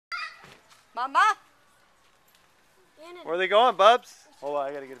Mama? Where are they going, Bubs? Hold on,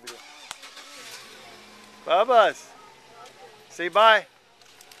 I gotta get a video. Bubba's. Say bye.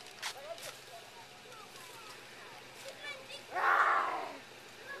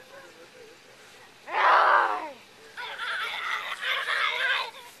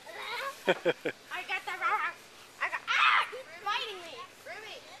 I got the rock. He's biting me.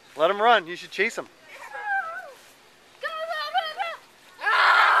 Ruby. Let him run. You should chase him.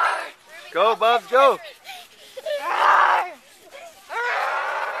 Go, Bubs, go.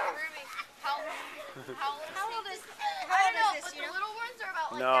 How old is this? The little ones are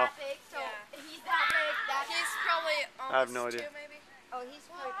about like that big, so he's that big. He's probably almost I have no idea. 2 maybe. Oh, he's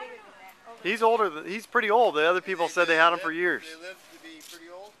probably bigger than that. He's older than, he's pretty old. The other people said they had him for years. They live to be pretty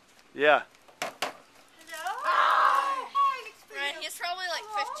old? Yeah. Right, he's probably like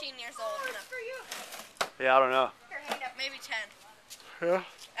 15 years old. Yeah, I don't know. Maybe 10. Yeah.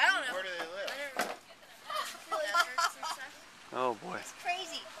 I don't know. Where do they live? Deserts and stuff. Oh boy. It's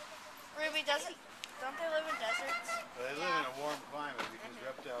crazy. Ruby, don't they live in deserts? Well, they live in a warm climate because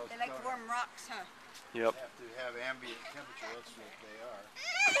reptiles They like warm rocks, huh? Yep. have to have ambient temperature. That's what they are.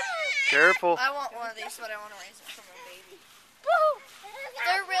 Careful. I want one of these, but I want to raise it from a baby. Woo!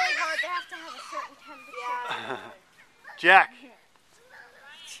 They're really hard. They have to have a certain temperature. Jack.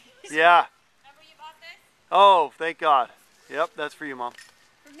 Yeah. Remember you bought this? Oh, thank God. Yep, that's for you, Mom.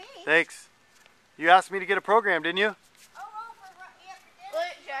 For me? Thanks. You asked me to get a program, didn't you? Oh, for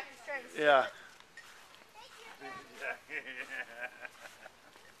Look, Jack is trying to Yeah.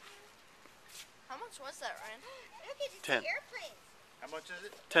 How much was that, Ryan? Look at 10. airplanes. How much is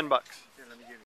it? $10. Here, let me give you.